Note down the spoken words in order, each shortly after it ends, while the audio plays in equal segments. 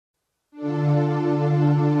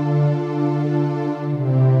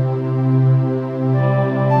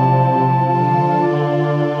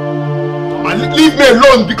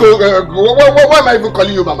alone because why am I even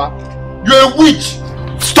calling you Mama? You're a witch.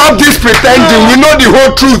 Stop this pretending. We know the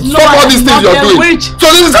whole truth. No, stop all these things you're doing. Witch. So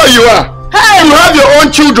this is how you are. Hey. You have your own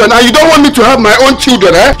children and you don't want me to have my own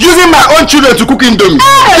children, eh? Using my own children to cook indomie.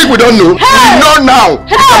 I think we don't know. We know now.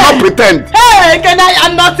 You cannot pretend. Hey, I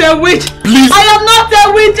am not a witch. Please. I am not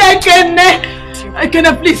a witch,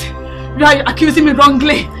 Ekene, please. You are accusing me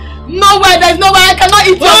wrongly. No way, there's no way I cannot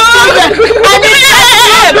eat your children.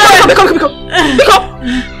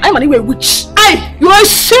 I'm anyway a witch. You are a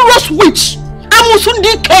serious witch. I must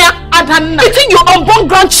not care. Eating your unborn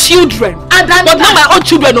grandchildren. But not my own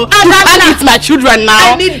children. No. You can't eat my children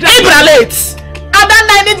now. I need grandchildren.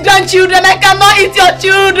 I need grandchildren. I cannot eat your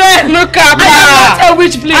children. Look at me. I am not a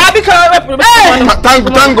witch, please.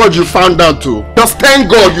 Thank God you found out too. Just thank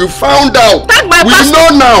God you found out. Thank my we pastor. know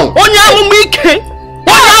now.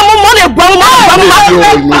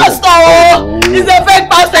 He's a fake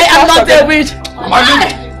pastor. I am not a witch.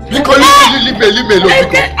 Leave me alone.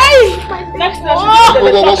 Next time.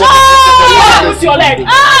 Your leg. You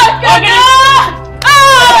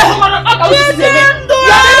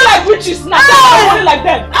are like witches now. Like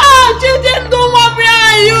them. Children, don't want me.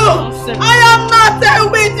 Are you? I am not a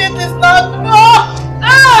witch. It is not.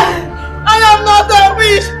 I am not a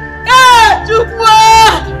witch.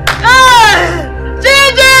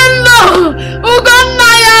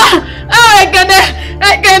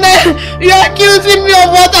 You are accusing me of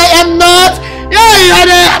what I am not. I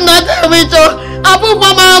am not a witch. Abu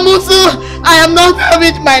Mama Musu. I am not a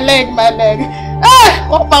witch. My leg.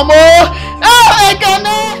 Oh, Mama.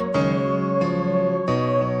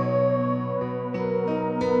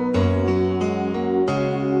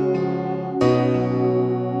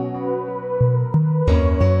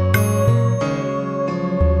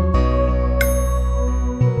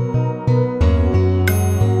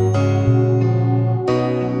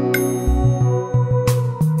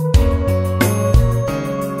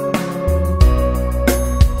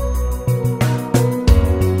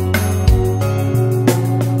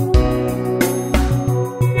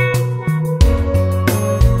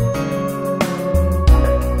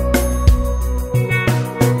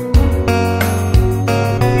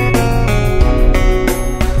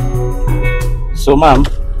 So, ma'am,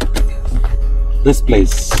 this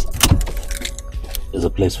place is a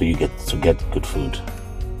place where you get good food.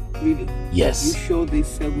 Really? Yes. You sure they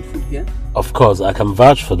sell good food here? Of course, I can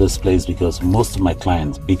vouch for this place because most of my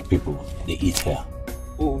clients, big people, they eat here.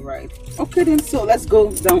 Oh, right. Okay then, so let's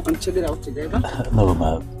go down and check it out together. No,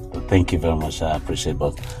 ma'am. Thank you very much. I appreciate it,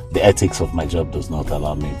 but the ethics of my job does not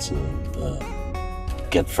allow me to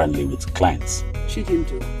get friendly with clients.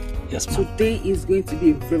 Chidindu. Yes, ma'am. Today is going to be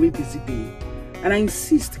a very busy day. And I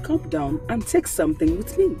insist, calm down and take something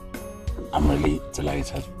with me. I'm really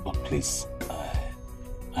delighted, but please,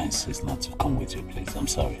 I insist not to come with you, please. I'm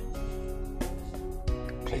sorry.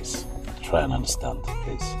 Please, try and understand,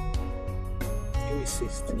 please. You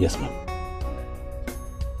insist? Yes, ma'am.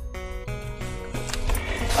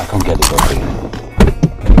 I can't get it over here.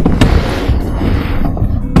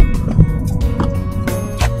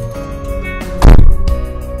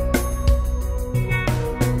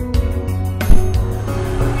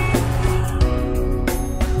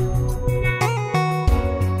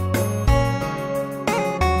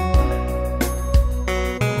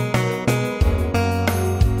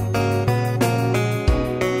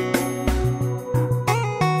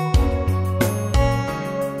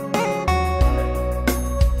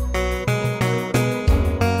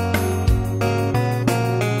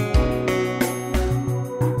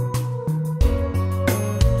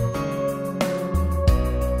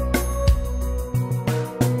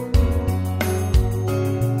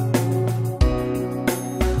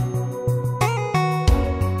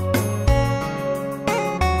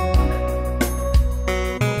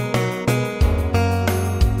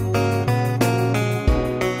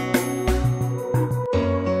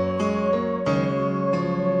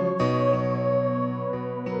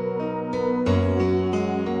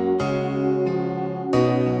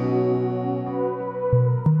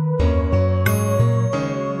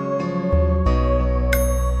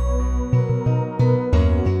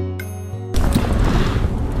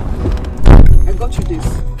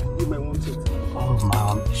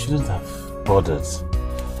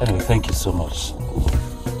 Anyway, thank you so much.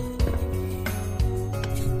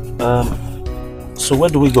 So where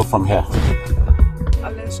do we go from here?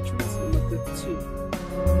 Allen Street, number 2.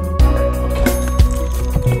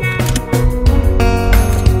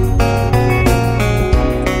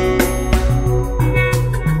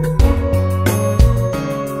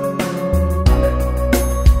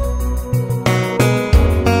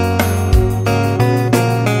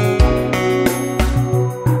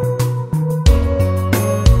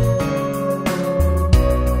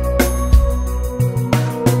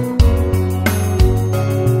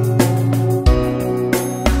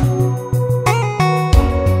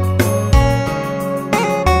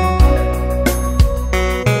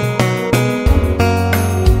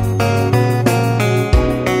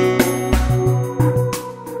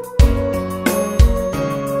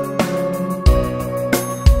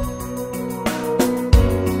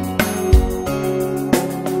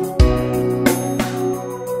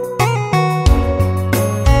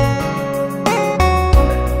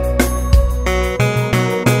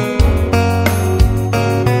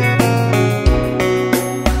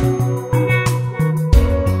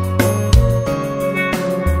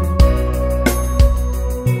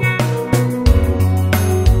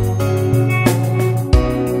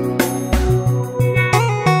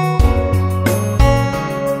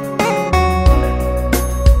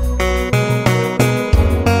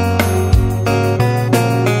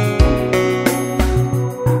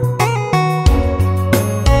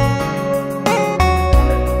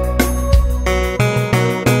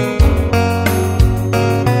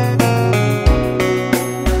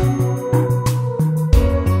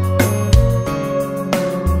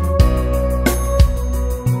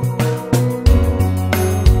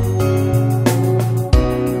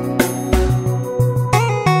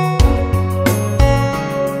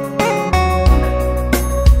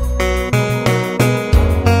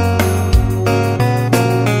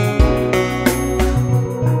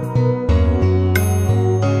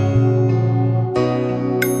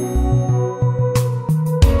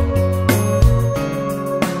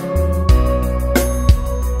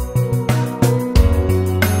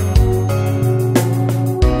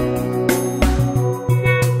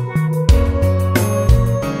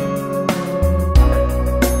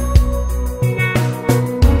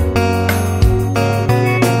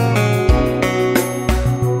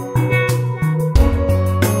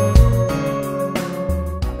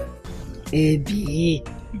 Ebi,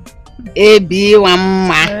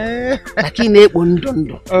 Wamma. Like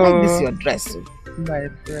this your dress. My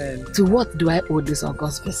friend. To what do I owe this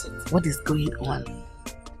August visit? What is going on?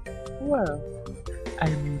 Well,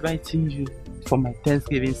 I'm inviting you for my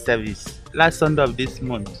Thanksgiving service last Sunday of this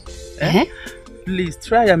month. Please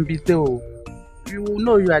try and be there. You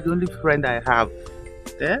know you are the only friend I have.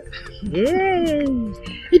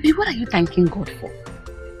 Baby, what are you thanking God for?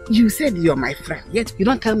 You said you're my friend, yet you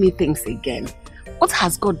don't tell me things again. What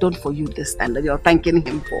has God done for you this time that you're thanking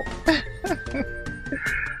him for?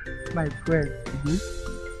 My friend,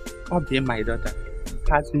 Obi, my daughter,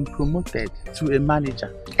 has been promoted to a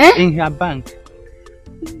manager in her bank.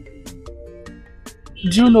 Do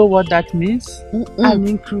you know what that means? An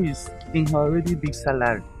increase in her already big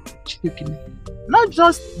salary. Not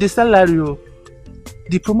just the salary,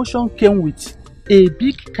 the promotion came with a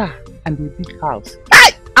big car and a big house.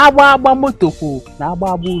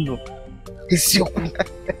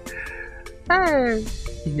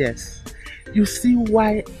 Yes. You see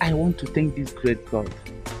why I want to thank this great God.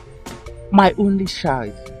 My only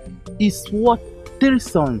child is worth 3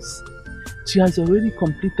 sons. She has already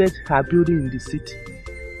completed her building in the city.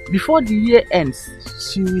 Before the year ends,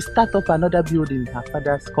 she will start up another building in her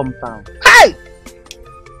father's compound. Hey!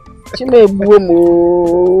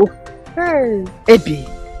 Ebi,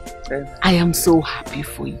 I am so happy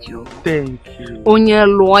for you. Thank you. Onye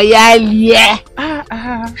loyal, yeah.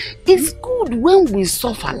 It's good when we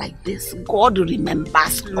suffer like this. God remembers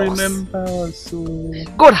us. Remember us.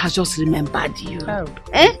 God has just remembered you.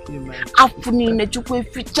 Thank you, my friend. Thank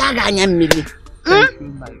you,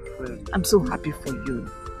 my friend. I'm so happy for you.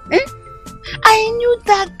 I knew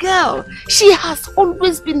that girl. She has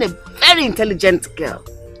always been a very intelligent girl.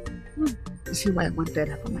 You see why I wanted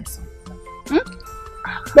her for my son?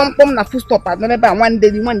 Na full stop. One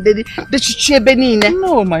day.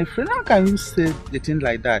 No, my friend, how can you say a thing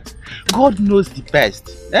like that? God knows the best.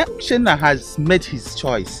 Shena has made his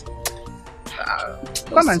choice.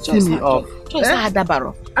 Come and see me off.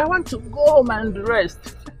 I want to go home and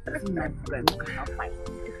rest. My friend,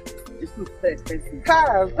 this looks very expensive.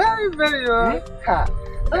 Very, very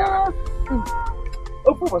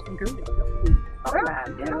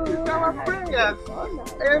our prayers.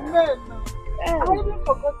 Amen. I even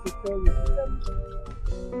forgot to tell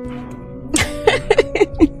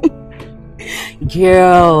you.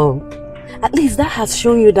 Girl, at least that has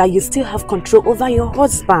shown you that you still have control over your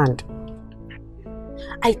husband.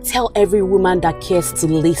 I tell every woman that cares to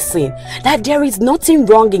listen that there is nothing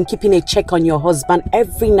wrong in keeping a check on your husband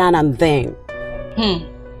every now and then.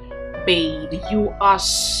 Babe, you are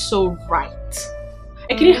so right.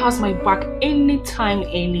 Iyke has my back anytime,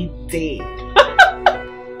 any day.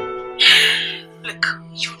 Look,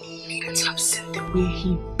 you needed to have seen the way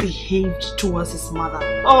he behaved towards his mother.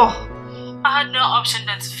 Oh, I had no option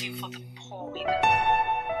than to feel for the poor widow.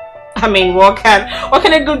 I mean, what can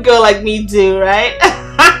a good girl like me do, right?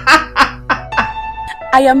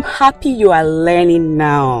 I am happy you are learning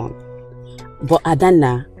now. But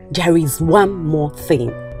Adana, there is one more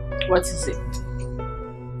thing. What is it?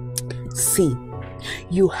 See,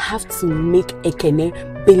 you have to make Ekene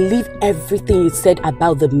believe everything you said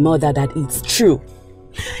about the mother that it's true.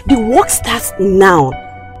 The work starts now.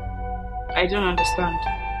 I don't understand.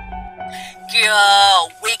 Girl,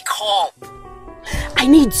 wake up. I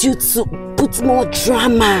need you to put more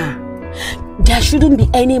drama. There shouldn't be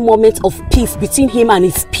any moment of peace between him and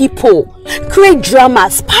his people. Create drama,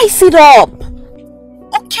 spice it up.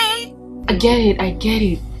 Okay? I get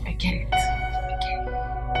it.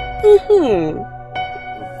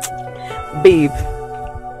 Babe,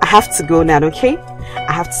 I have to go now, okay?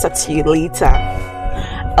 I have to talk to you later.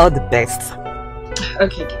 All the best.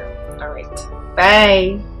 Okay, girl. Alright.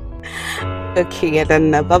 Bye. Okay,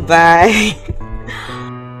 Adana, bye-bye.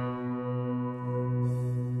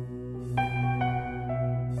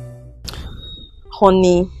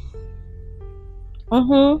 Honey.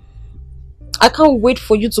 I can't wait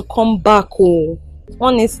for you to come back. Oh,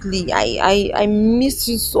 honestly, I miss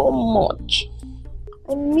you so much.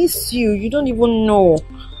 I miss you. You don't even know.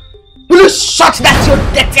 Will you shut that your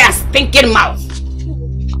dirty ass stinking mouth?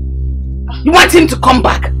 You want him to come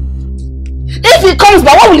back? If he comes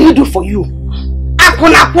back, what will he do for you?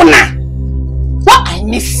 Akuna. What I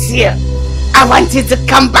miss you. I want you to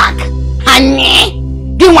come back. Honey,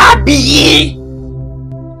 you want be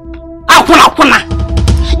Akuna.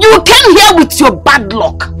 You came here with your bad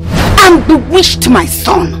luck and bewitched my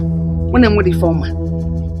son.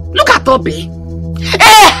 Look at Obi.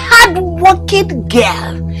 A hard-working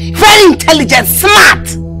girl, very intelligent, smart.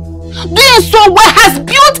 Doing so well has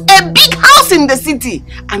built a big house in the city.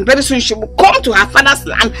 And very soon she will come to her father's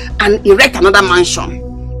land and erect another mansion.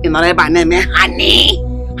 In our name, honey.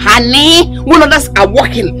 Honey, one of us are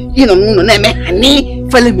walking. You know, name honey.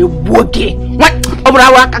 Follow me, boogie. What?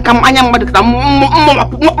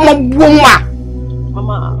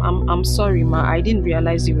 Mama, I'm sorry, ma. I didn't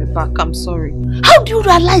realize you were back. I'm sorry. How do you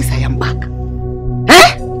realize I am back?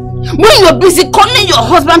 Eh? When you're busy calling your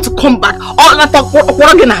husband to come back, all that talk, eh?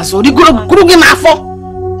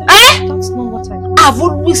 That's not what I mean. I've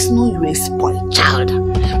always known you a spoiled child.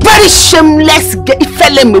 Very shameless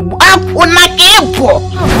fellow. Mama,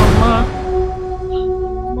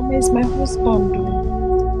 it's my husband.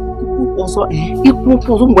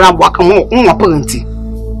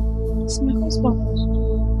 It's my husband.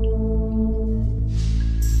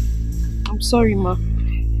 I'm sorry, ma.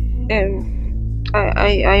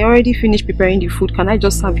 I already finished preparing the food. Can I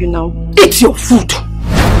just serve you now? Eat your food.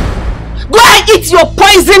 Go and eat your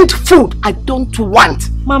poisoned food. I don't want.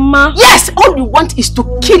 Mama. Yes, all you want is to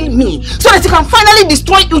kill me so that you can finally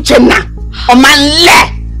destroy Uchenna. Omanle.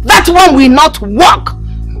 That one will not work.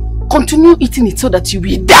 Continue eating it so that you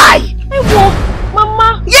will die. I won't.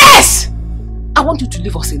 Mama. Yes! I want you to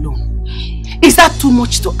leave us alone. Is that too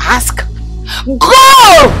much to ask? Go!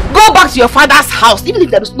 Go back to your father's house. Even if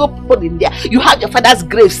there is no people in there, you have your father's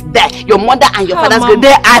graves there. Your mother and your father's grave,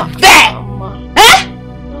 they are there. Mama. Eh?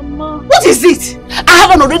 Mama. What is it? I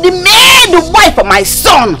haven't already made a wife for my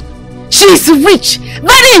son. She is rich,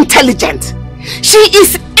 very intelligent. She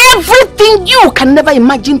is everything you can never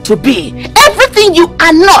imagine to be. Everything you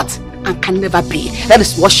are not and can never be. That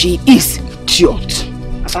is what she is. Idiot.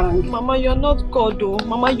 Mama, you're not God, though.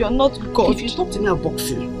 Mama, you're not God. If you talk to me, I'll box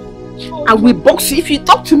you. I will box you if you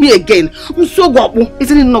talk to me again. I'm so guapo.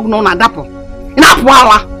 Isn't it not known at Dapo?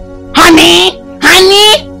 Honey,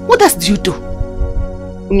 honey, what else do you do?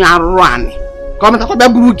 You are running. Come and talk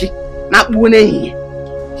about Burugi. Not one here.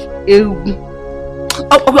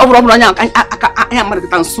 I am going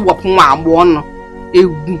to swap one.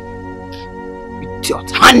 Idiot.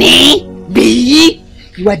 Honey, bee,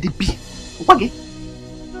 you are the bee. Okay.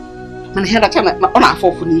 And here I come on our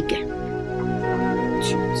phone for Iyke.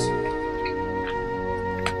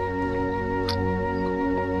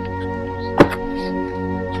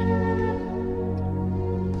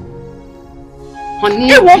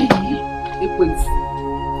 Honey, it wins.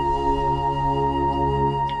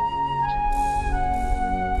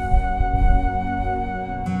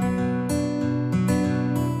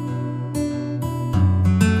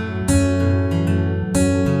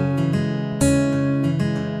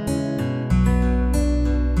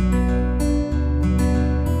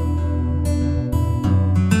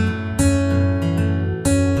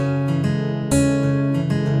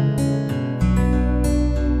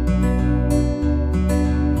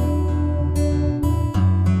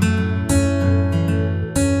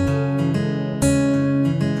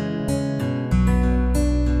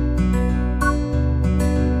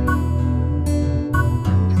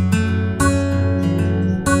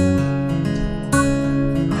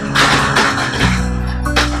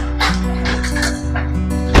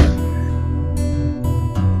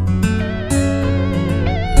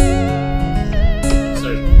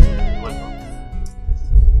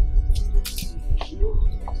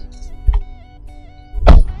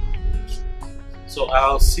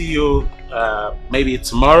 I'll see you maybe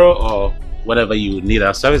tomorrow or whenever you need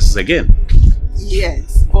our services again.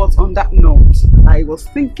 Yes, but on that note, I was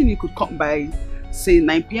thinking you could come by, say,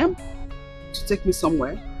 9 p.m. to take me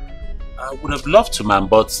somewhere. I would have loved to, ma'am,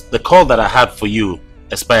 but the call that I had for you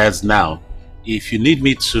expires now. If you need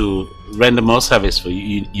me to render more service for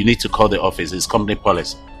you, you need to call the office. It's company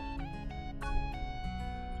policy.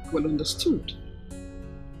 Well understood.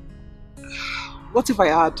 What if I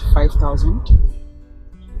had 5,000?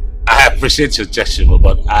 I appreciate your gesture,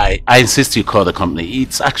 but I insist you call the company.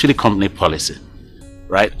 It's actually company policy,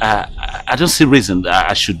 right? I don't see reason that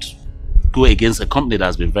I should go against a company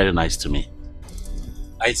that's been very nice to me.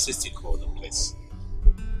 I insist you call them, please.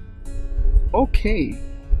 Okay.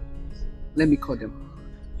 Let me call them.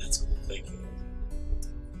 That's good. Thank you.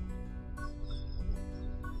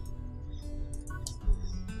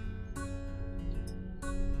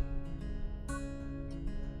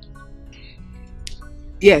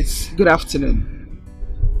 Yes, good afternoon.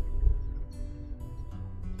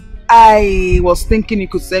 I was thinking you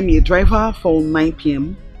could send me a driver for 9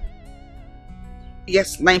 p.m.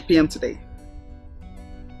 Yes, 9 p.m. today.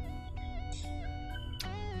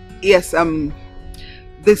 Yes,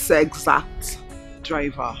 this exact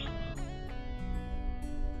driver.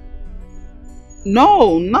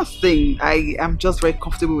 No, nothing. I am just very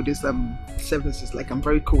comfortable with his services. Like, I'm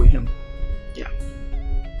very cool with him. Yeah.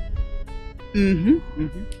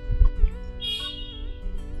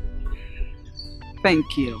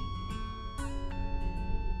 Thank you.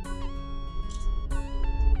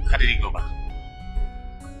 How did he go back?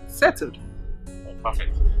 Settled. Oh,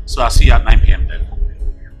 perfect. So I'll see you at 9 p.m. then.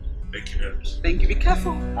 Thank you very much. Thank you. Be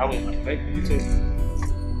careful. I will. Thank you. You too.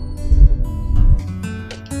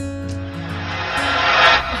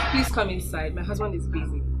 Please come inside. My husband is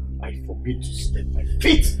busy. I forbid to step my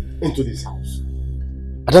feet into this house.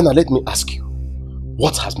 Adana, let me ask you.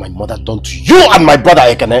 What has my mother done to you and my brother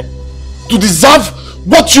Ekene to deserve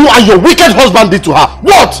what you and your wicked husband did to her?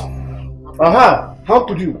 What? How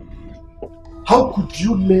could you? How could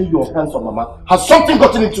you lay your hands on Mama? Has something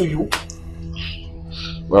gotten into you?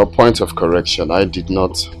 Well, point of correction, I did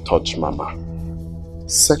not touch Mama.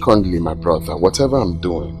 Secondly, my brother, whatever I'm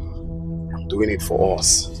doing it for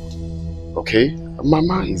us. Okay?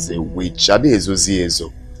 Mama is a witch.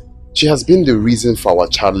 She has been the reason for our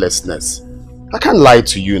childlessness. I can't lie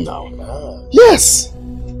to you now. Yes.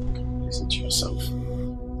 Listen to yourself.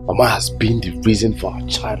 Mama has been the reason for our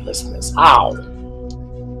childlessness. How?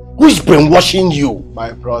 Who is brainwashing you?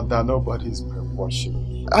 My brother, nobody's brainwashing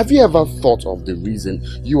me. Have you ever thought of the reason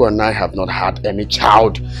you and I have not had any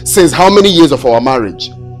child since how many years of our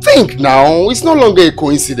marriage? Think now. It's no longer a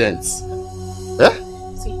coincidence. Eh?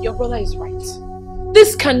 See, your brother is right.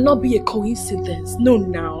 This cannot be a coincidence. No,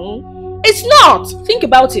 now. It's not. Think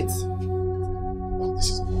about it. This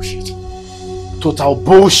is bullshit. Total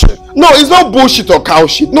bullshit. No, it's not bullshit or cow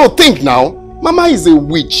shit. No, think now. Mama is a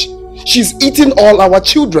witch. She's eating all our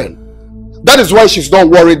children. That is why she's not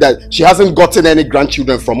worried that she hasn't gotten any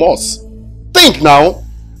grandchildren from us. Think now.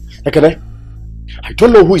 Ekene, I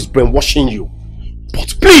don't know who is brainwashing you,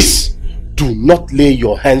 but please do not lay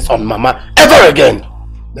your hands on Mama ever again.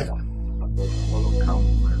 Never.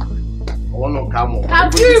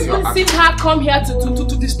 Have you even seen her come here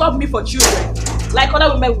to disturb me for children? Like other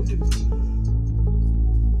women would do.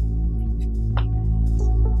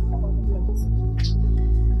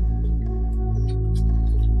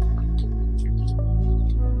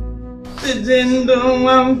 Chidendo,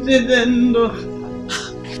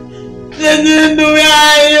 where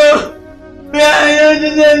are you? Where are you,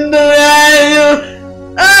 Chidendo, where are you?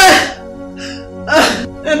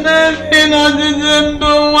 Can I be not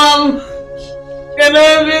Chidendo, Mom? Can I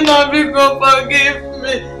be not because forgive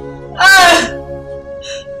me?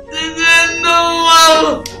 Chidendo,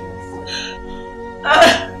 Mom.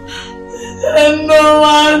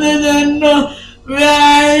 Chidendo, where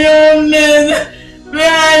are you, please? Where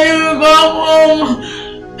are you? Come home.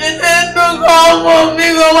 Chidendo, come home.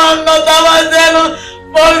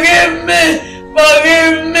 Forgive me.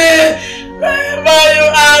 Forgive me. Wherever you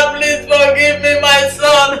are, please forgive me, my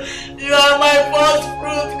son. You are my first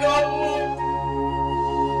fruit. Come home.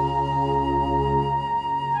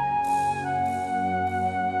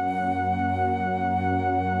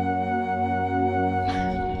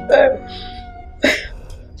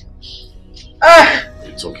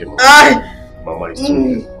 It's okay, Mama. Mama is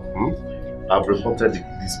okay. I've reported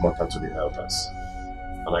this matter to the elders.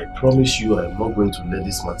 And I promise you I'm not going to let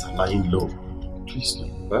this matter lie low. Please no.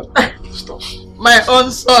 Stop. My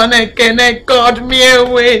own son, Ekene, called me a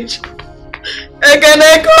witch.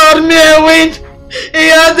 Ekene called me a witch. He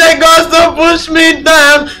has the guts to push me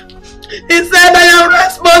down. He said I am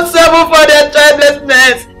responsible for their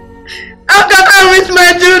childlessness. How can I wish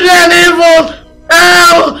my children evil?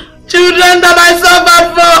 How? Children that I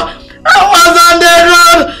suffered for. I was on the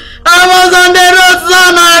road.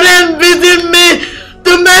 Son, and them beating me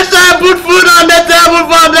to make sure I put food on the table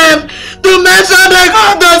for them. To make sure they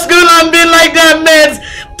go to school and be like their mates.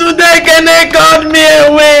 Today, Ekene called me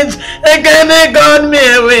a witch. Ekene called me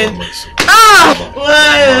a witch.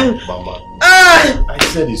 Mama. I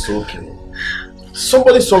said it's okay.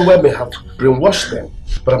 Somebody somewhere may have brainwashed them.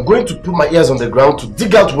 But I'm going to put my ears on the ground to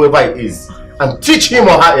dig out whoever it is and teach him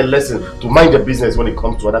or her a lesson to mind the business when it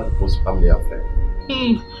comes to other people's family affairs.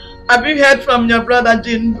 Have you heard from your brother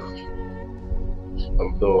Jin?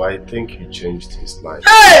 Though I think he changed his life.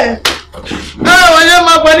 Hey! Who knows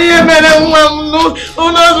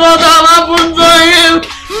what happened to him?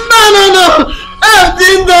 No.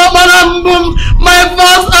 Jindo, my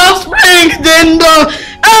first offspring, Jindo.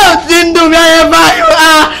 Jindo, wherever you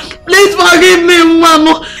are, please forgive me,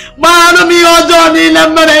 Mama. Mama, who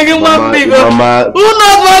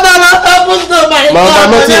knows what happened to my son? Mama,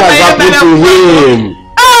 nothing has happened to him.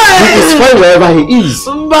 He is fine wherever he is.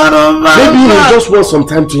 Maybe he just wants some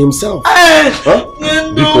time to himself. He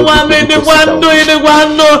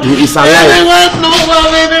is alive.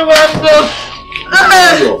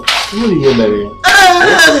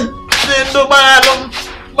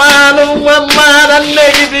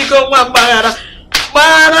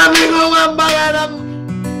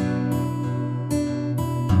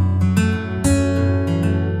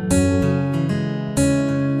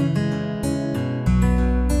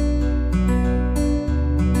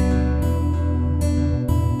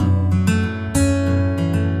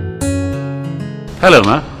 Hello,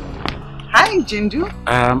 ma. Hi, Jinju.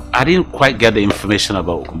 I didn't quite get the information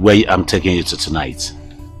about where I'm taking you to tonight.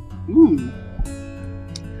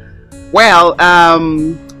 Well,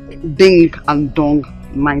 Ding and Dong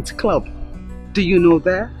nightclub. Do you know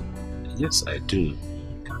there? Yes, I do.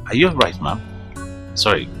 Are you alright, ma'am?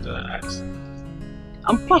 Sorry,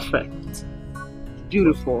 I'm perfect.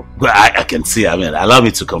 Beautiful. Well, I can see, allow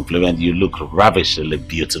me to compliment you. Look ravishingly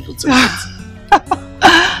beautiful tonight.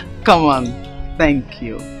 Come on. Thank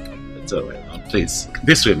you. It's alright, ma'am. Please,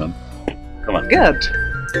 this way, ma'am. Come on. Good.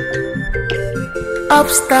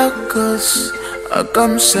 Obstacles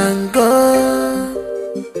comes and go.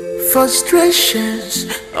 Frustrations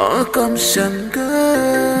comes and go.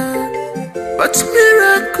 But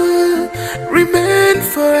miracle remain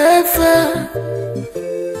forever.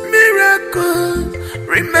 Miracle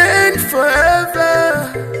remain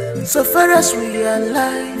forever. So far as we are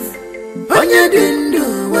alive. Onye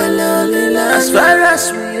dindu walolila. As far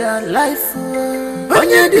as we are alive.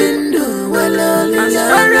 Onye dindu walolila. As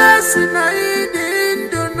far as I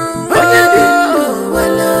dindu no. Onye dindu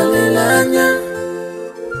walolila.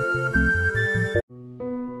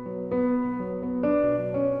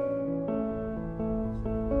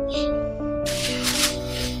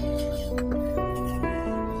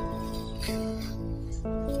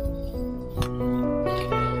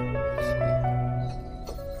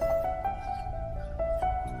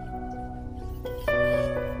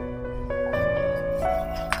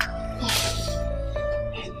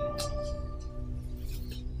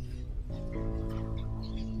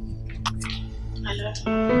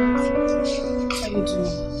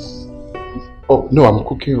 Oh, no, I'm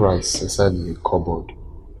cooking rice inside the cupboard.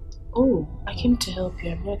 Oh, I came to help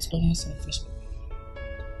you. I brought onions and fish.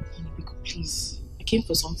 Please, I came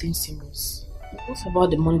for something serious. What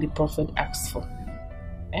about the money the prophet asked for?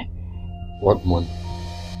 Eh? What money?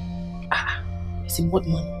 I said, what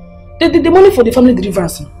money? The money for the family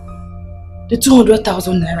deliverance. The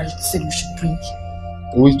 200,000 naira you said we should bring.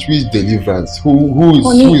 Which deliverance?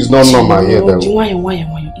 Who is not normal here?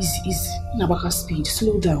 Easy. Nabaka speed,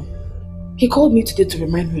 slow down. He called me today to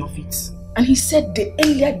remind me of it. And he said the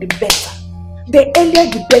earlier the better. The earlier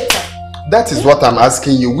the better. That is what I'm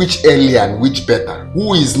asking you. Which earlier and which better?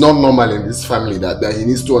 Who is not normal in this family that he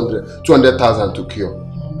needs 200,000 to cure?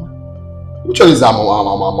 Which one is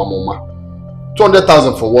mama?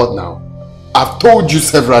 200,000 for what now? I've told you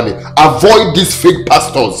severally, avoid these fake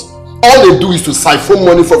pastors. All they do is to siphon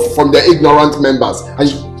money from their ignorant members. And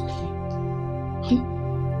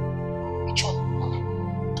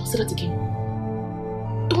don't say that again.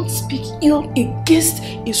 Don't speak ill against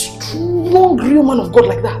a strong, real man of God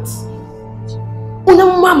like that.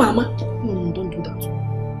 Mama. No, don't do that.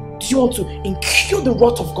 Do you want to incur the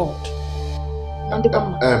wrath of God?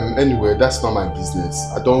 Anyway, that's not my business.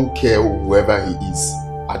 I don't care whoever he is.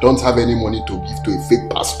 I don't have any money to give to a fake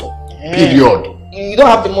pastor. Period. You don't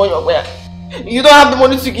have the money where? You don't have the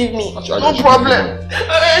money to give me. No problem.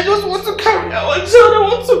 I just want to carry our children. I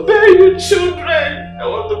want to bear your children. I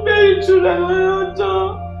want to bear your children.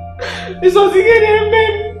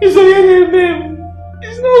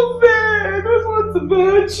 It's not fair. I just want to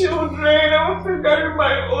bear children. I want to carry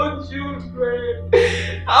my own children.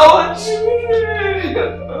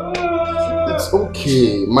 It's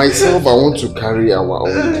okay. Myself, I want to carry our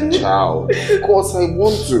own child. Of course, I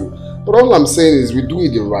want to. But all I'm saying is we do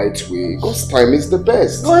it the right way. God's time is the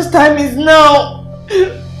best. God's time is now.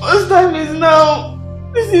 God's time is now.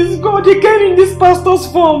 This is God. He came in this pastor's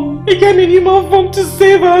form. He came in human form to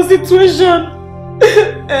save our situation.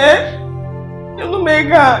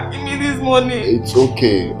 Omega, give me this money. It's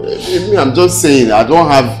okay. I'm just saying, I don't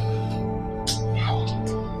have...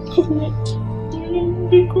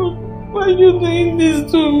 Because why are you doing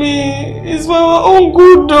this to me? It's for our own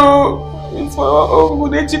good though. It's for our own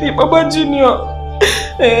good, actually, Papa Junior.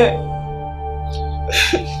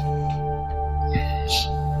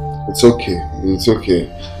 It's okay. It's okay.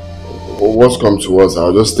 What's come to us,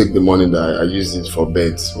 I'll just take the money that I use it for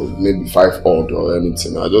beds, or maybe 5 odd or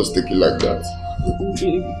anything. I'll just take it like that. Would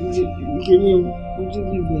you give me?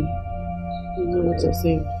 You know what I'm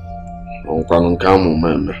saying?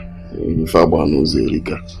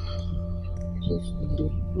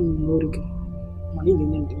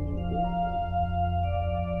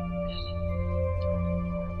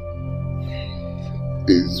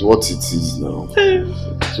 is what it is now.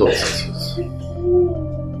 It's what it is.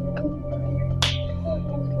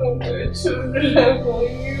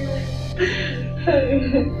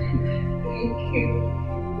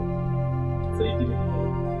 Thank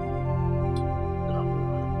you.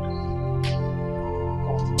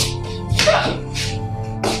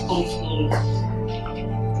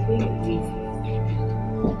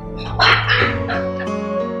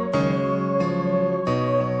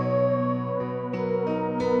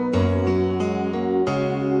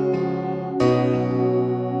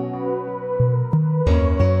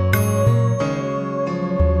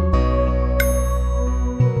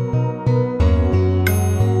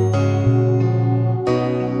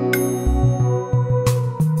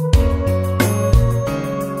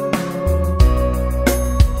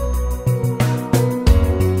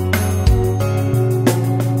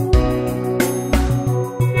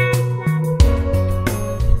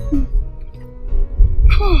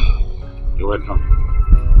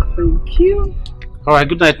 All right,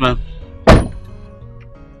 good night, ma'am.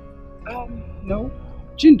 No.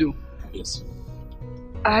 Jindu. Yes.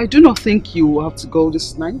 I do not think you will have to go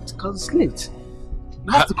this night because it's late.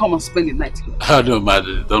 You have to come and spend the night here. Oh, no,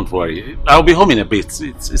 madam, don't worry. I'll be home in a bit.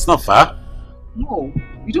 It's not far. No,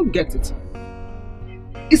 you don't get it.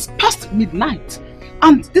 It's past midnight.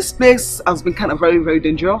 And this place has been kind of very, very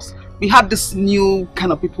dangerous. We have this new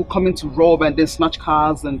kind of people coming to rob and then snatch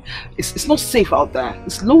cars, and it's not safe out there.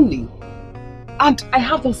 It's lonely. And I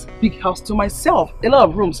have this big house to myself, a lot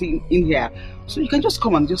of rooms in here. So you can just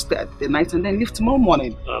come and just stay at the night and then leave tomorrow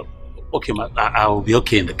morning. Okay, ma, I'll be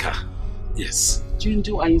okay in the car. Yes.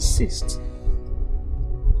 Jindu, I insist.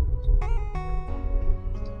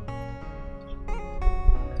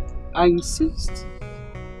 I insist.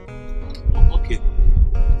 Okay.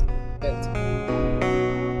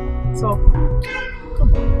 So,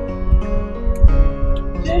 come on.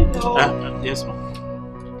 Yes, ma'am.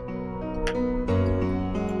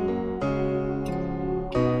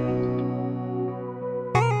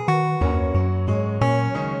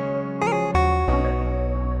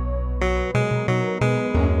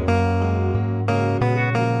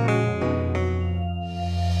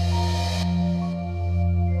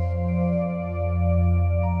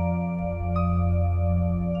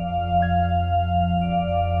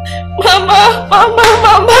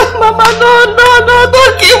 Mama, no,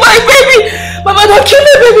 don't kill my baby. Mama, don't kill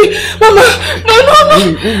my baby. Mama, no.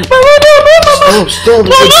 Mama, no, Mama. Stop. No.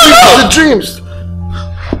 It's a dream.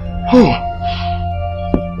 Oh.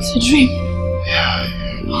 It's a dream.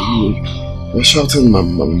 Yeah. You're shouting,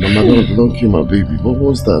 Mama, don't kill my baby. What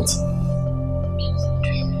was that? It's a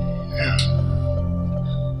dream. Yeah.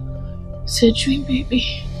 It's a dream, baby.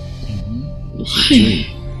 It's a dream.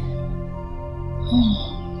 Oh.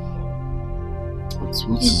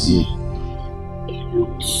 What is it? It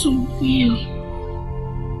looked so real.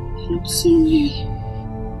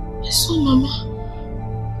 I saw Mama.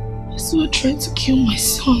 I saw her trying to kill my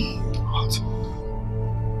son. What?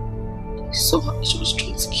 I saw her. She was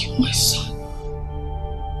trying to kill my son.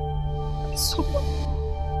 I saw Mama.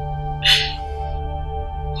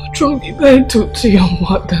 What wrong did I do to your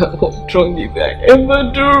mother? What wrong did I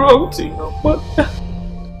ever do wrong to your mother?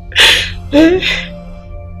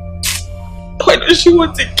 Why does she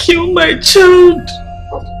want to kill my child?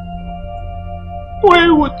 Why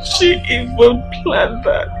would she even plan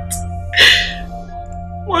that?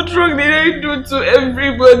 What wrong did I do to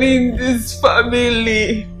everybody in this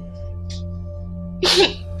family?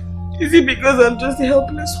 Is it because I'm just a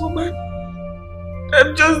helpless woman?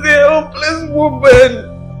 I'm just a helpless woman.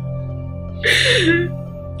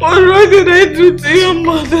 What wrong did I do to your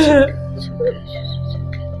mother?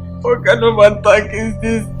 What kind of attack is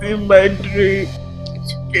this in my dream?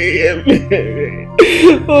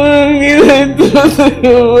 What wrong did I do to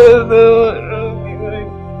your mother?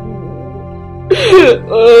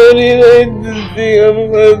 What did I do to your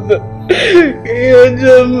mother? Can you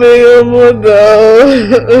just make your mother?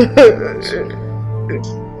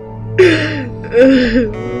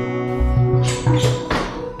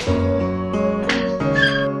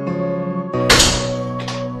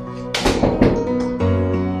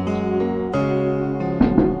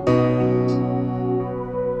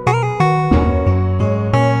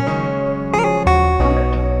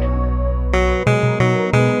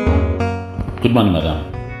 Good morning, madam.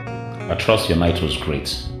 I trust your night was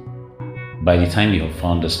great. By the time you have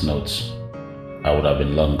found this note, I would have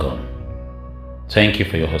been long gone. Thank you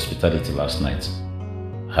for your hospitality last night.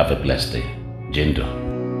 Have a blessed day. Jindu.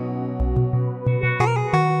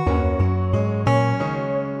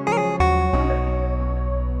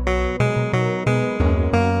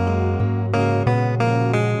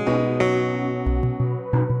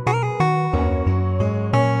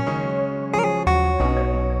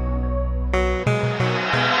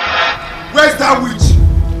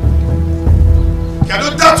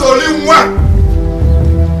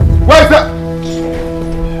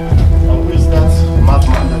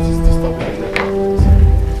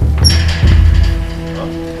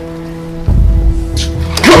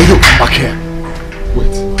 Back here. Wait,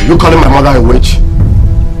 are you calling my mother a witch?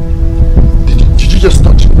 Did you just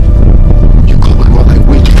touch me? You call my mother a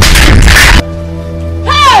witch?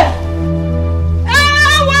 Hey!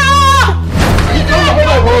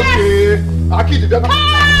 Okay. Aki, did that?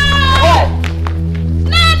 Oh!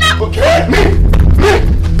 Nana! Okay, me!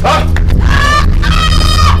 Huh?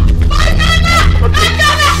 My Nana! Okay. My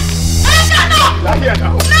Nana! Not here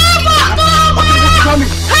now. Tell me.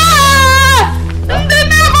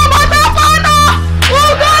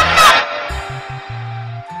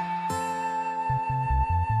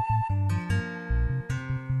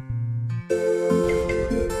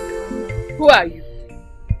 Who are you?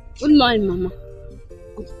 Good morning, Mama.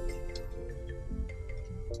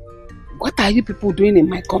 What are you people doing in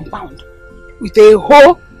my compound? With a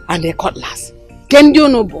hoe and a cutlass? Kendio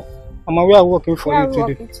Nobo. Mama, we are working for you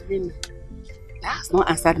today. That has not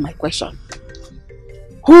answered my question.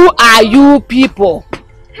 Who are you people?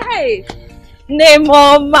 Hey! Name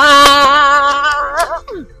Mama!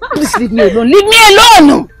 Please leave me alone. Leave me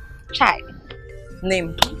alone! Child.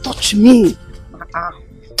 Name. Don't touch me.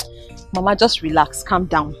 Mama, just relax. Calm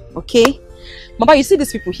down. Okay? Mama, you see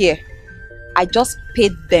these people here? I just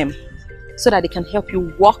paid them so that they can help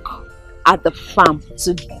you work at the farm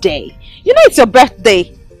today. You know it's your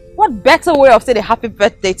birthday. What better way of saying a happy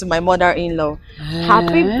birthday to my mother-in-law?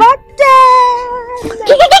 Happy birthday!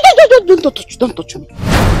 Don't touch me.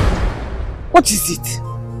 What is it?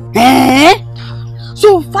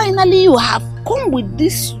 So finally you have come with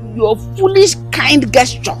this your foolish kind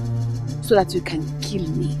gesture so that you can kill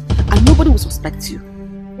me and nobody will suspect you.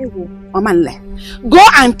 Go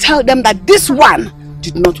and tell them that this one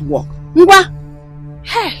did not work.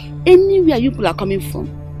 Hey, anywhere you people are coming from,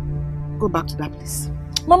 go back to that place.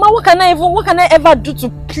 Mama, what can I ever do to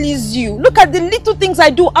please you? Look at the little things I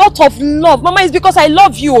do out of love. Mama, it's because I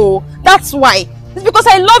love you. That's why. It's because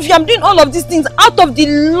I love you. I'm doing all of these things out of the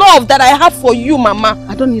love that I have for you, Mama.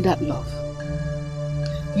 I don't need that love.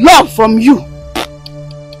 Love from you.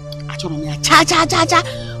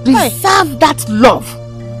 Reserve that love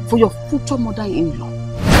for your future mother-in-law.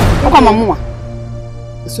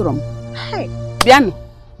 Hey. Biano.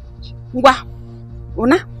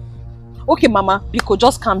 Okay, Mama, Biko,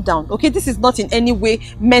 just calm down. Okay, this is not in any way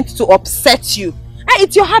meant to upset you. Hey,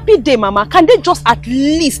 it's your happy day, Mama. Can they just at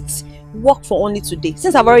least work for only today?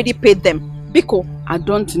 Since I've already paid them. Biko. I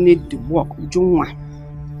don't need the work.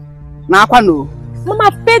 Mama,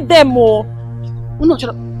 I've paid them more.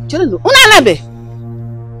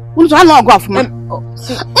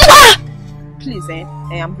 Please,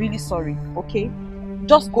 I'm really sorry, okay?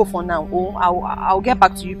 Just go for now. Oh, I'll get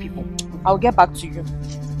back to you people. I'll get back to you.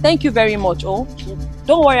 Thank you very much. Oh,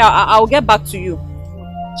 don't worry, I'll get back to you.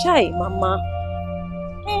 Chai, Mama.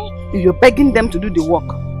 You're begging them to do the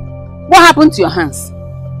work. What happened to your hands?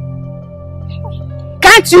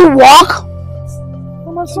 Can't you walk?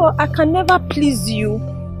 Mama, so I can never please you.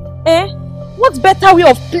 What better way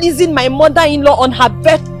of pleasing my mother-in-law on her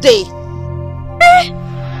birthday?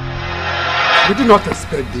 We do not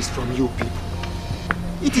expect this from you people.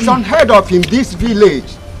 It is unheard of in this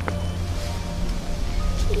village.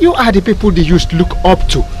 You are the people they used to look up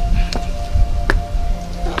to.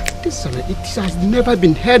 It has never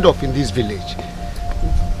been heard of in this village.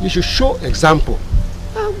 You should show example.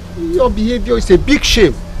 Your behavior is a big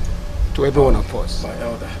shame to every one of us. My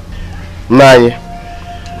elder.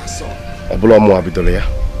 My son.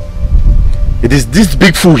 It is this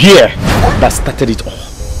big fool here that started it all.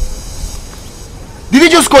 Did you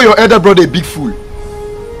just call your elder brother a big fool?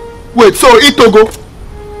 Wait, so Itogo?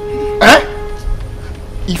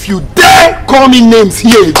 If you dare call me names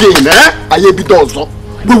here again,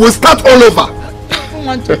 we will start all over. People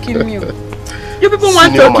want to kill me. You people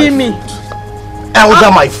want to kill me.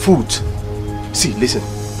 Elder, my food. See, listen.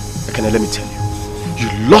 Let me tell you. You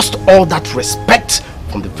lost all that respect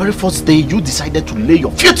from the very first day you decided to lay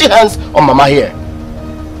your filthy hands on Mama here.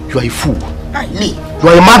 You are a fool. Me? You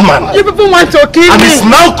are a madman. You people want to kill me. And it's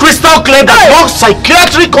now crystal clear that no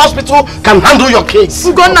psychiatric hospital can handle your case.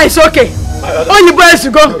 Ugonna is okay. On your boys, you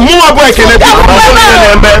go. Me, I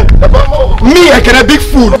can a big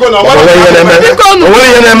fool.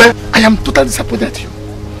 I am totally disappointed at you.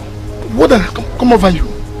 What come over you?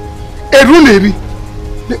 A room, maybe.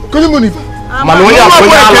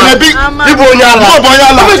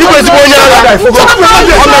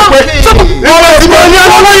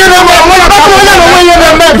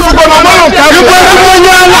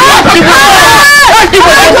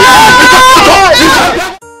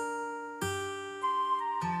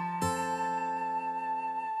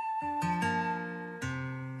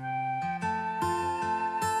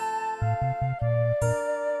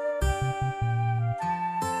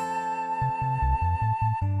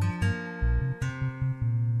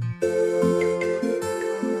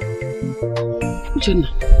 Uchenna,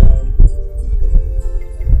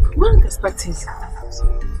 we weren't expecting you.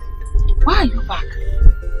 Why are you back?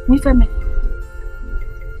 Nifeme?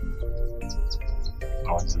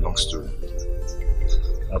 Oh, it's a long story.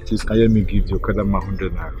 At least can you let me give your Kadama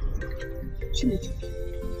 100 naira? Chinedu,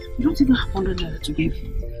 you don't even have 100 naira to give.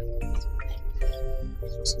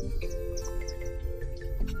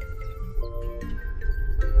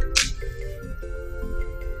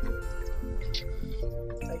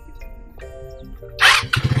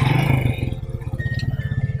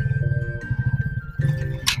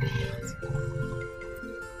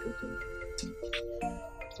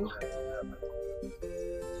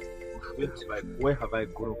 Where have I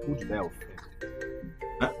gone? Who did I offend?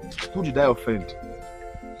 Huh? Who did I offend?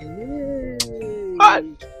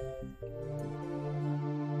 Hey.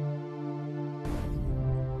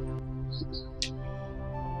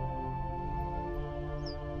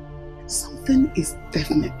 Something is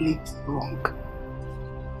definitely wrong.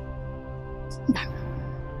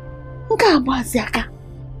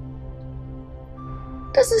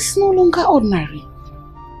 This is no longer ordinary.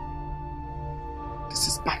 This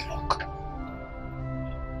is bad luck.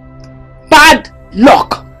 Bad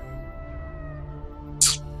luck!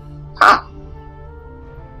 Ah!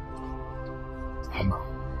 Mama.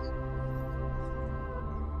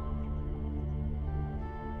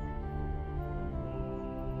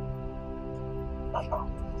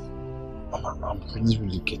 Mama, I'm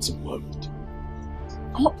really getting worried.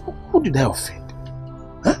 Mama, who did I offend?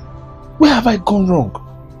 Huh? Where have I gone wrong?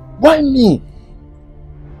 Why me?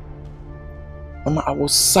 Mama, I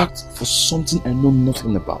was sacked for something I know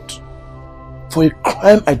nothing about. For a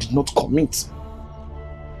crime I did not commit.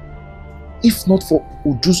 If not for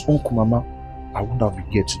Uju's uncle, Mama, I wouldn't have been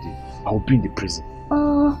here today. I would be in the prison.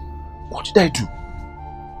 What did I do?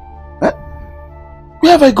 Huh?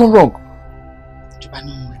 Where have I gone wrong?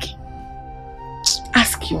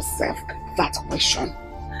 Ask yourself that question.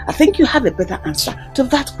 I think you have a better answer to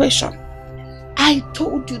that question. I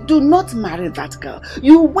told you, do not marry that girl.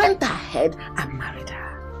 You went ahead and married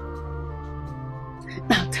her.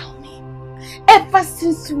 Now tell me, ever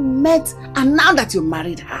since you met and now that you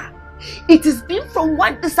married her, it has been from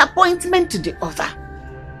one disappointment to the other.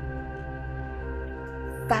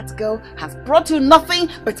 That girl has brought you nothing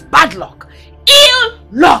but bad luck. Ill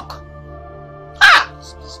luck. Ah!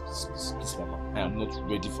 Please, Mama, I am not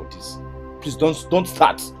ready for this. Please don't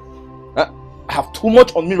start. I have too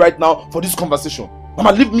much on me right now for this conversation.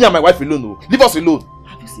 Mama, leave me and my wife alone. No. Leave us alone.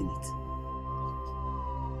 Have you seen it?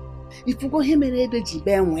 If you go him anytime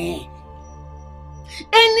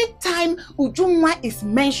Ujunwa is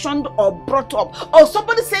mentioned or brought up, or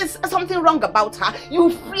somebody says something wrong about her,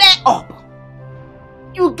 you flare up.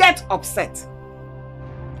 You get upset.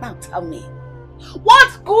 Now tell me,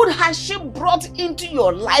 what good has she brought into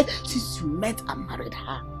your life since you met and married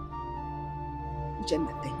her?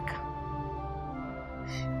 Jenna, think.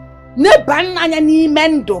 Look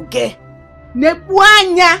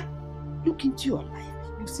into your life.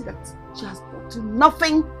 You see that she has brought you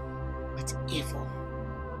nothing but evil.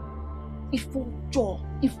 Evil jaw.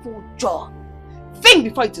 Think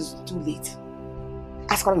before it is too late.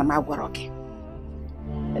 Ask her Mama Gwaroke.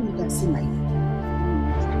 Let me go and see my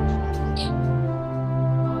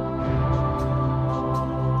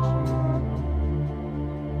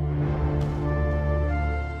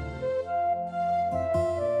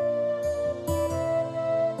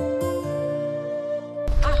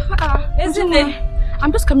Isn't it?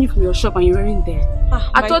 I'm just coming from your shop and you're wearing there.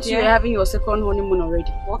 I thought you were having your second honeymoon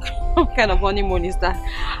already. What kind of honeymoon is that?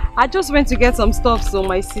 I just went to get some stuff, so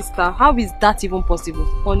my sister. How is that even possible?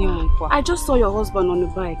 Honeymoon for? I just saw your husband on the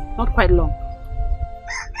bike, not quite long.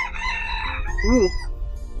 Who?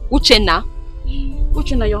 Uchenna?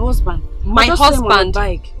 Uchenna, your husband. My husband? On the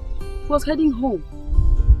bike. He was heading home.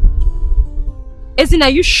 Ezine, are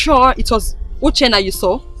you sure it was Uchenna you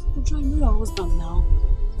saw? Uju, I know your husband now.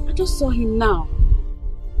 I just saw him now.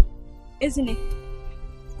 Ezine,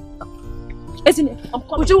 I'm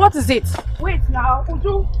coming. Uju, what is it? Wait now,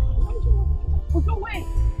 Uju, wait.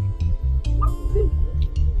 What is it?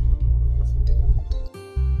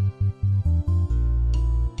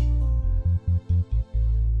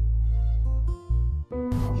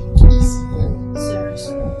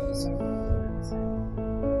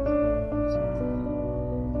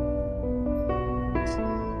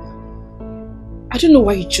 I don't know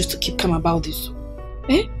why you choose to keep calm about this.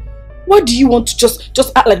 Eh? Why do you want to just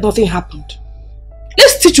act like nothing happened?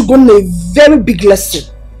 Let's teach Ugon a very big lesson.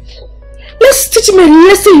 Let's teach him a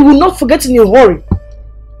lesson he will not forget in a hurry.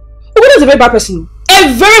 Ugon is a very bad person.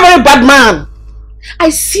 A very, very bad man. I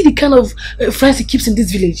see the kind of friends he keeps in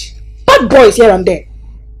this village. Bad boys here and there.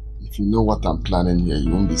 you know what I'm planning here, you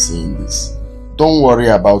won't be saying this. Don't worry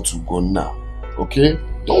about Ugonna, okay?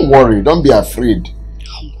 Don't worry, don't be afraid.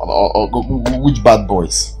 Which bad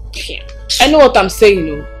boys? I know what I'm saying,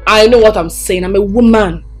 you know. I know what I'm saying. I'm a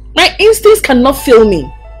woman. My instincts cannot fail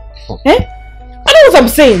me. Eh? I know what I'm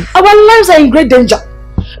saying. Our lives are in great danger.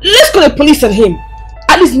 Let's call the police on him.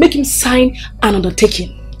 At least make him sign an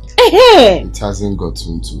undertaking. It hasn't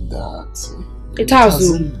gotten to that. It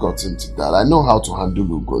hasn't gotten to that. I know how to handle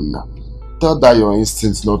Ugonna. Tell that your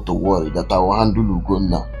instincts not to worry, that I will handle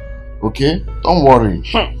Ugonna. Okay? Don't worry.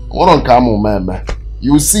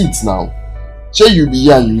 You see it now. Say you be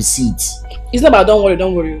here and you see it. It's not about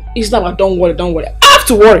don't worry. It's not about don't worry. I have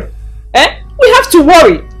to worry. Eh? We have to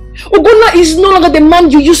worry. Ugonna is no longer the man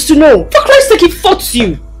you used to know. For Christ's sake, he fought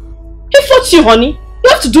you. He fought you, honey. You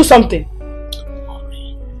have to do something.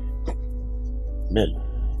 Mel.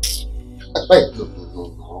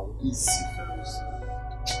 No. Easy.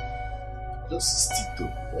 Just stick to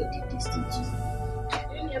what did this thing to.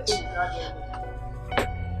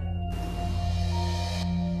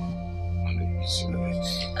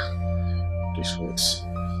 This hurts.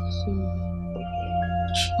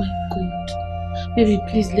 My God. Baby,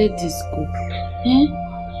 please let this go. Eh?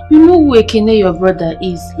 You know who Ekene, your brother,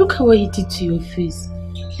 is. Look at what he did to your face.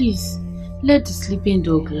 Please, let the sleeping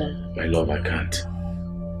dog lie. My love, I can't.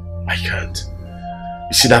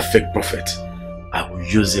 You see that fake prophet? I will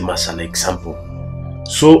use him as an example.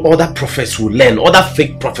 So other prophets will learn, other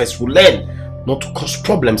fake prophets will learn not to cause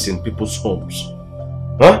problems in people's homes.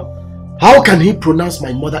 Huh? How can he pronounce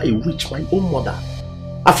my mother a witch, my own mother?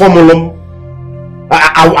 Our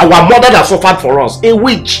mother that suffered for us, a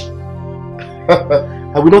witch.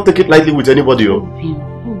 I will not take it lightly with anybody. Obin,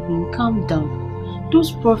 calm down.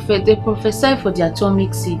 Those prophets, they prophesy for the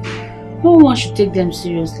atomic seed. No one should take them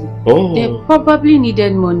seriously. Oh. They probably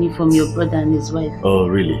needed money from your brother and his wife. Oh,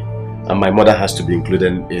 really? And my mother has to be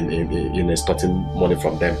included in extorting money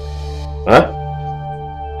from them. Huh?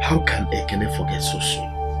 How can Ekene forget so soon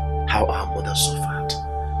how our mother suffered?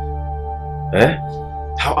 Eh?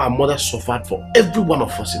 How our mother suffered for every one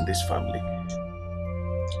of us in this family.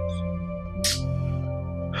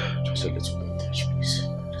 Just a little bit of touch, please. A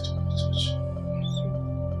little bit of touch.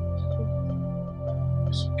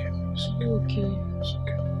 It's okay. Okay. It's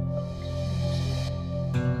okay.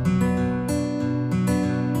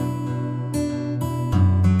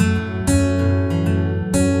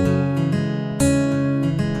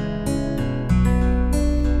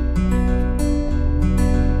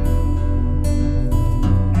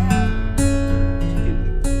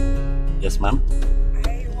 Yes, ma'am. I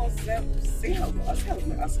was saying, I was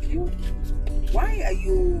going to ask you, why are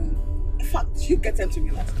you, in fact, you get into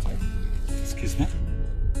me last time. Excuse me?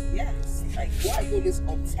 Yes, like why are you always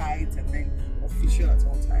uptight and then official at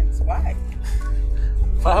all times? Why?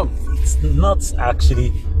 Ma'am, it's not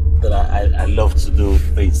actually that I love to do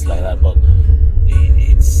things like that, but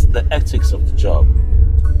it's the ethics of the job.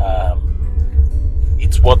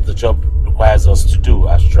 It's what the job requires us to do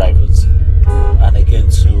as drivers. And again,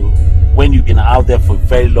 when you've been out there for a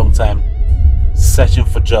very long time searching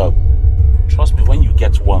for a job, trust me, when you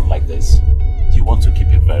get one like this, you want to keep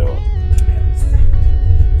it very well. I understand.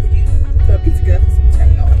 We've been together for some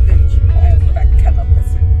time now, and then you know I'm not that kind of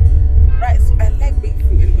person. Right, so I like being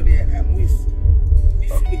through anybody I'm with.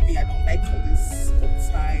 With me, I don't like all this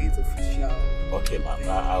outside, official. Okay,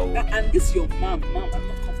 ma'am, and this is your mom. Mom, I'm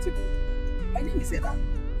not comfortable. My name is Ella.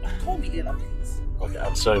 Call me Ella, please. Okay,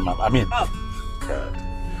 I'm sorry, ma'am. I mean, God.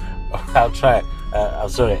 I'll try. I'm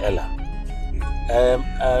sorry, Ella.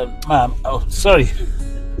 Ma'am, oh, sorry.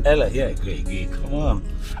 Ella, yeah, great. Come on.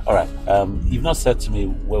 All right. You've not said to me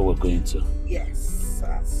where we're going to. Yes,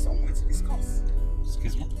 somewhere to discuss.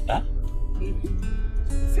 Excuse me? Huh?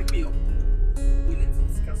 Take me up. We need to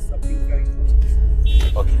discuss something very important.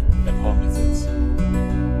 Okay, then what is it?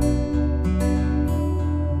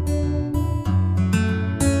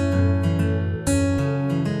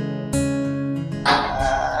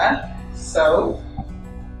 So,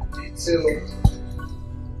 need to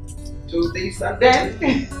do this and then.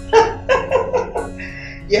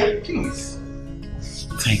 Yeah, please.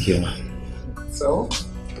 Thank you, ma'am. So,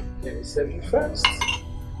 let me serve you first.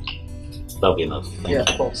 That'll be enough. Thank you.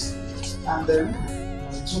 Of course. And then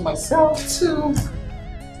I'll do myself too.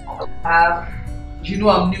 You know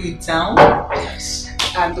I'm new in town. Yes.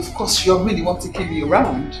 And of course you really want to keep me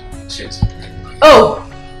around. Cheers. Oh!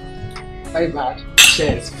 My bad.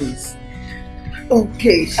 Cheers, please.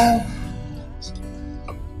 Okay.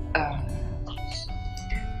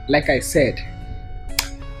 Like I said,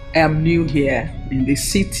 I am new here in the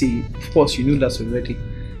city. Of course, you know that already.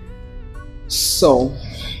 So,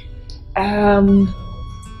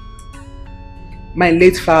 My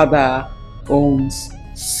late father owns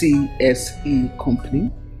CSE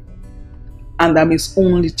company, and I'm his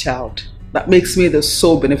only child. That makes me the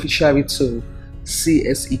sole beneficiary to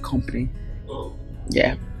CSE company.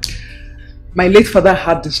 Yeah. My late father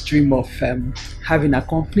had this dream of having a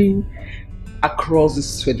company across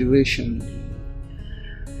this federation.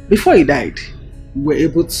 Before he died, we were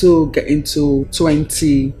able to get into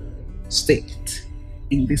 20 states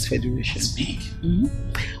in this federation. It's big.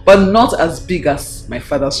 But not as big as my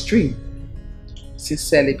father's dream.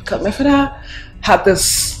 Sincerely, because my father had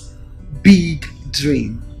this big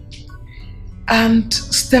dream. And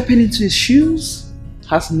stepping into his shoes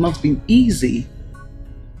has not been easy.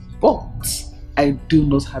 But I do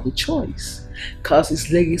not have a choice, because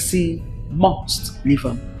his legacy must live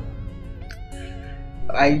on.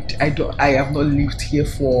 I have not lived here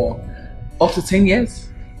for up to 10 years.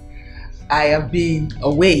 I have been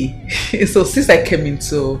away. So since I came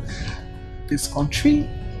into this country,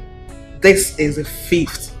 this is the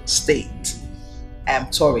 5th state I am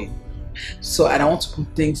touring. So and I want to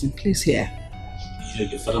put things in place here.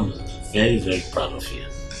 Your father was very, very proud of you.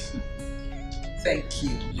 Thank you.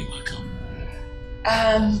 You're welcome.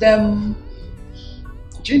 And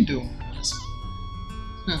Jindu. Yes.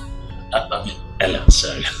 I mean, Ella,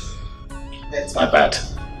 sorry. That's my bad.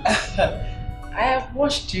 I have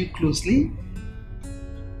watched you closely,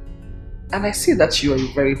 and I see that you are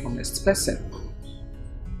a very honest person.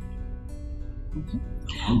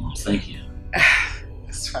 Thank you.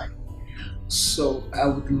 That's fine. So I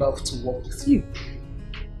would love to work with you.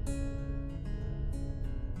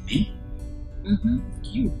 Me?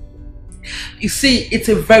 You. You see, it's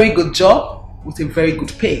a very good job with a very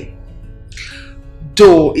good pay.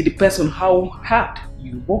 Though it depends on how hard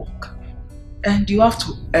you work. And you have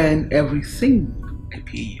to earn everything I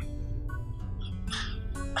pay you.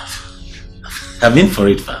 I'm in for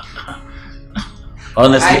it, fam.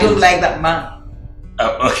 Honestly. I don't like that man.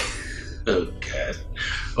 Okay. Oh, God.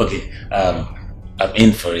 Okay. I'm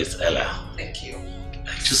in for it, Ella. Thank you.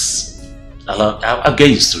 I'll get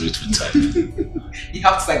used to it with time. You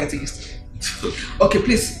have to start getting used to it. Okay,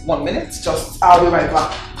 please, 1 minute. I'll be right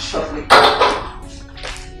back shortly.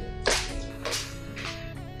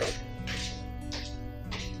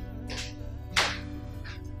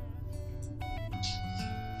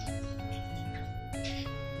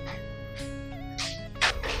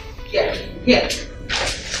 Here.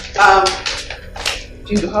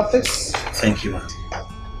 Do you have this? Thank you, Auntie.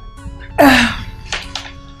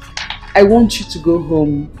 I want you to go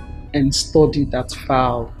home and study that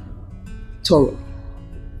file thorough.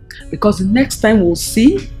 Because the next time we'll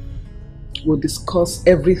see, we'll discuss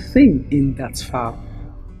everything in that file.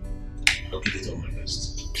 I'll give it all my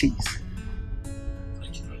best. Please.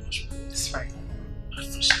 Thank you very much. It's fine. I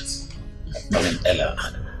appreciate it. I mean, Ella,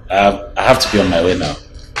 I have to be on my way now.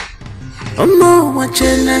 Omo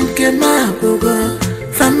wachena nke mabugo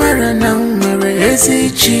famara na umere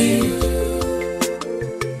ezichi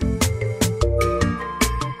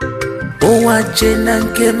O wachena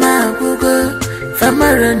nke mabugo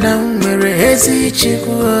famara na umere ezichi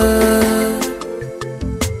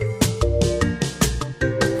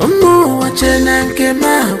Omo wachena nke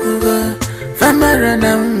mabugo famara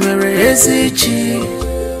na umere ezichi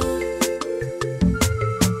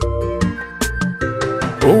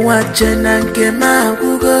Wachena nke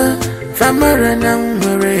mabugo famara na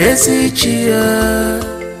nwere esichi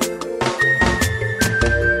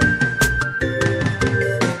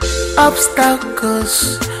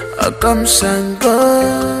Obstacles comes and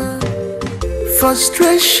go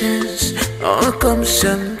Frustrations comes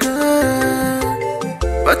and go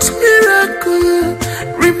But miracle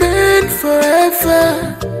remain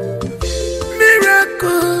forever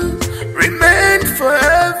Miracles remain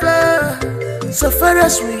forever So far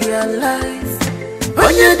as we are alive,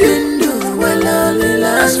 Onye dindu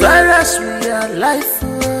welolila. As far as we are alive,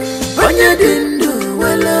 Onye dindu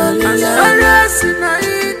welolila. As far as we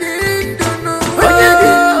dindu no, Onye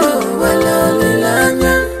dindu welolila.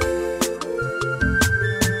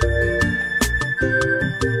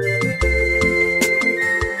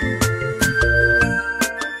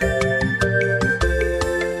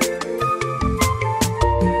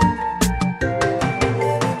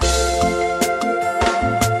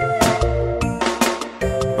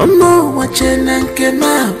 Omo wachena nke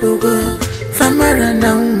mabugo famara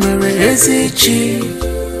na umere ezichi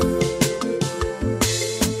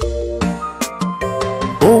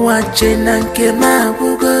O wachena nke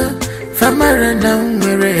mabugo famara na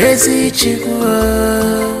umere ezichi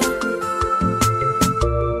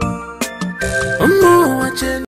Omo wachena